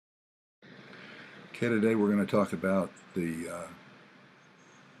Okay, today we're going to talk about the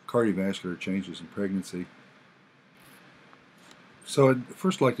cardiovascular changes in pregnancy. So I'd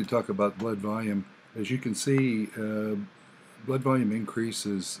first like to talk about blood volume. As you can see, blood volume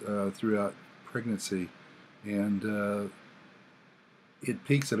increases throughout pregnancy, and it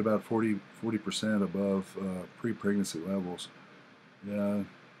peaks at about 40% above pre-pregnancy levels. The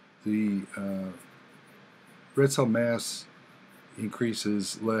red cell mass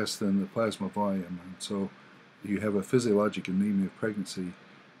increases less than the plasma volume, and so you have a physiologic anemia of pregnancy,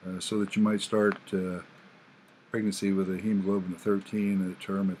 so that you might start pregnancy with a hemoglobin of 13, and at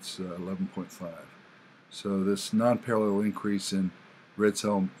term it's 11.5. So this non-parallel increase in red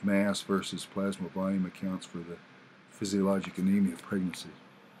cell mass versus plasma volume accounts for the physiologic anemia of pregnancy.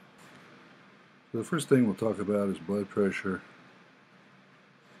 So the first thing we'll talk about is blood pressure.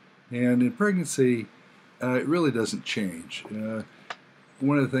 And in pregnancy, it really doesn't change.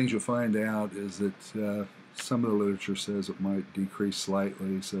 One of the things you'll find out is that some of the literature says it might decrease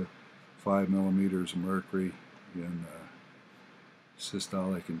slightly, so 5 millimeters of mercury in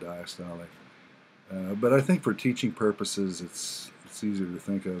systolic and diastolic. But I think for teaching purposes, it's easier to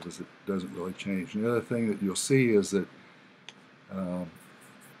think of as it doesn't really change. And the other thing that you'll see is that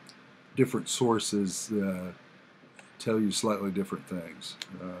different sources tell you slightly different things.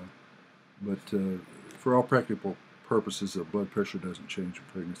 But for all practical purposes, the blood pressure doesn't change in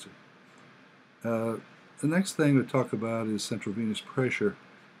pregnancy. The next thing to talk about is central venous pressure,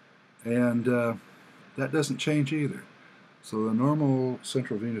 and that doesn't change either. So the normal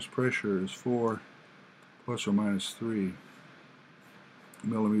central venous pressure is 4 plus or minus 3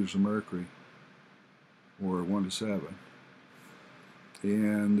 millimeters of mercury, or 1 to 7.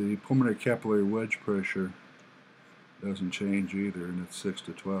 And the pulmonary capillary wedge pressure doesn't change either, and it's 6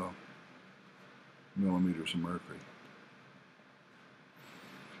 to 12 millimeters of mercury.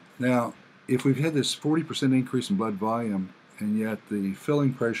 Now, if we've had this 40% increase in blood volume, and yet the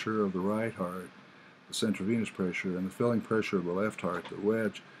filling pressure of the right heart, the central venous pressure, and the filling pressure of the left heart, the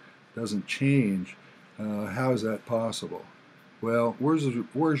wedge, doesn't change, how is that possible? Well, where's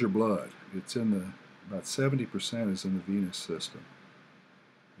your blood? It's in about 70% is in the venous system.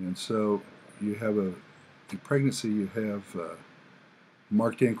 And so you have in pregnancy you have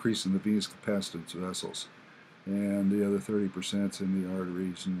marked increase in the venous capacitance vessels, and the other 30% is in the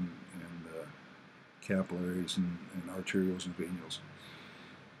arteries and capillaries and arterioles and venules.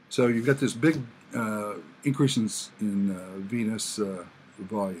 So you've got this big increase in venous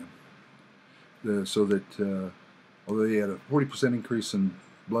volume, so that although you had a 40% increase in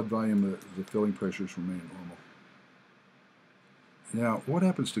blood volume, the filling pressures remain normal. Now, what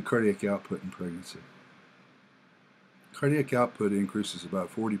happens to cardiac output in pregnancy? Cardiac output increases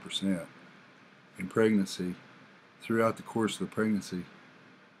about 40% in pregnancy throughout the course of the pregnancy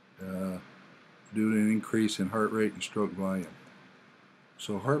due to an increase in heart rate and stroke volume.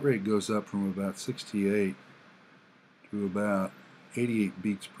 So heart rate goes up from about 68 to about 88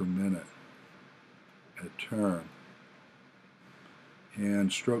 beats per minute at term,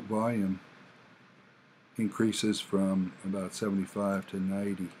 and stroke volume increases from about 75 to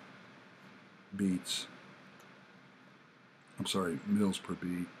 90 beats. I'm sorry, mils per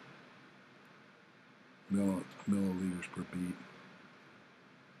beat, milliliters per beat.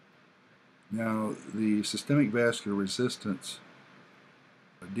 Now, the systemic vascular resistance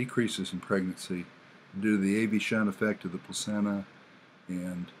decreases in pregnancy due to the AV shunt effect of the placenta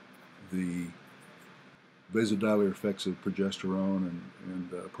and the vasodilator effects of progesterone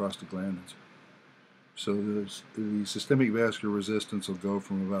and prostaglandins. So the systemic vascular resistance will go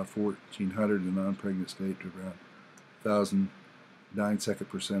from about 1,400 in the non-pregnant state to around 1,000 dynesecond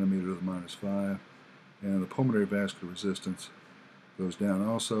per centimeter to the -5, and the pulmonary vascular resistance goes down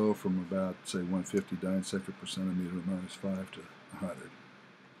also from about, say, 150 dynesecond per centimeter to -5 to 100.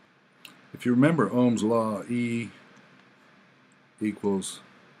 If you remember Ohm's law, E equals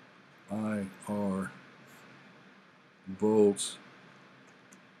IR, volts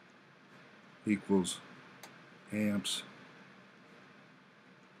equals amps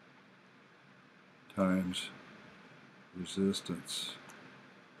times resistance.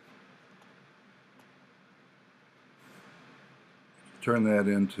 Turn that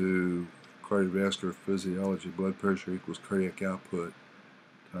into cardiovascular physiology. Blood pressure equals cardiac output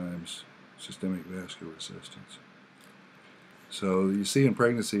times systemic vascular resistance. So you see in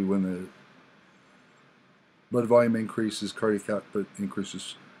pregnancy, when the blood volume increases, cardiac output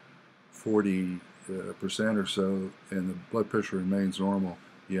increases 40% or so, and the blood pressure remains normal,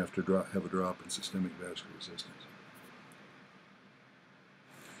 you have to have a drop in systemic vascular resistance.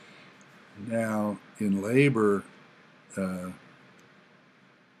 Now, in labor,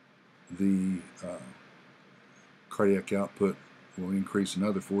 the cardiac output will increase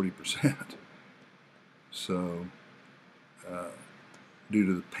another 40%. So, due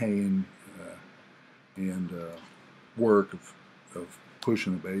to the pain and work of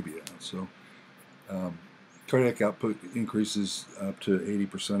pushing the baby out. So, cardiac output increases up to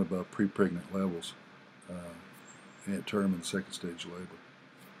 80% above pre-pregnant levels at term and second stage labor.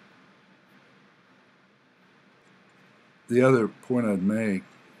 The other point I'd make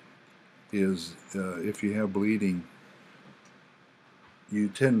is if you have bleeding, you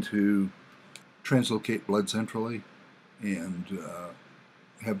tend to translocate blood centrally and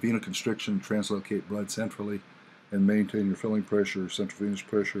have venoconstriction, translocate blood centrally, and maintain your filling pressure, central venous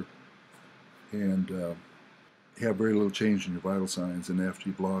pressure, and have very little change in your vital signs. And after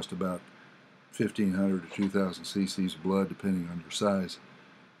you've lost about 1,500 to 2,000 cc's of blood, depending on your size,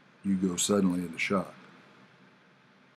 you go suddenly into shock.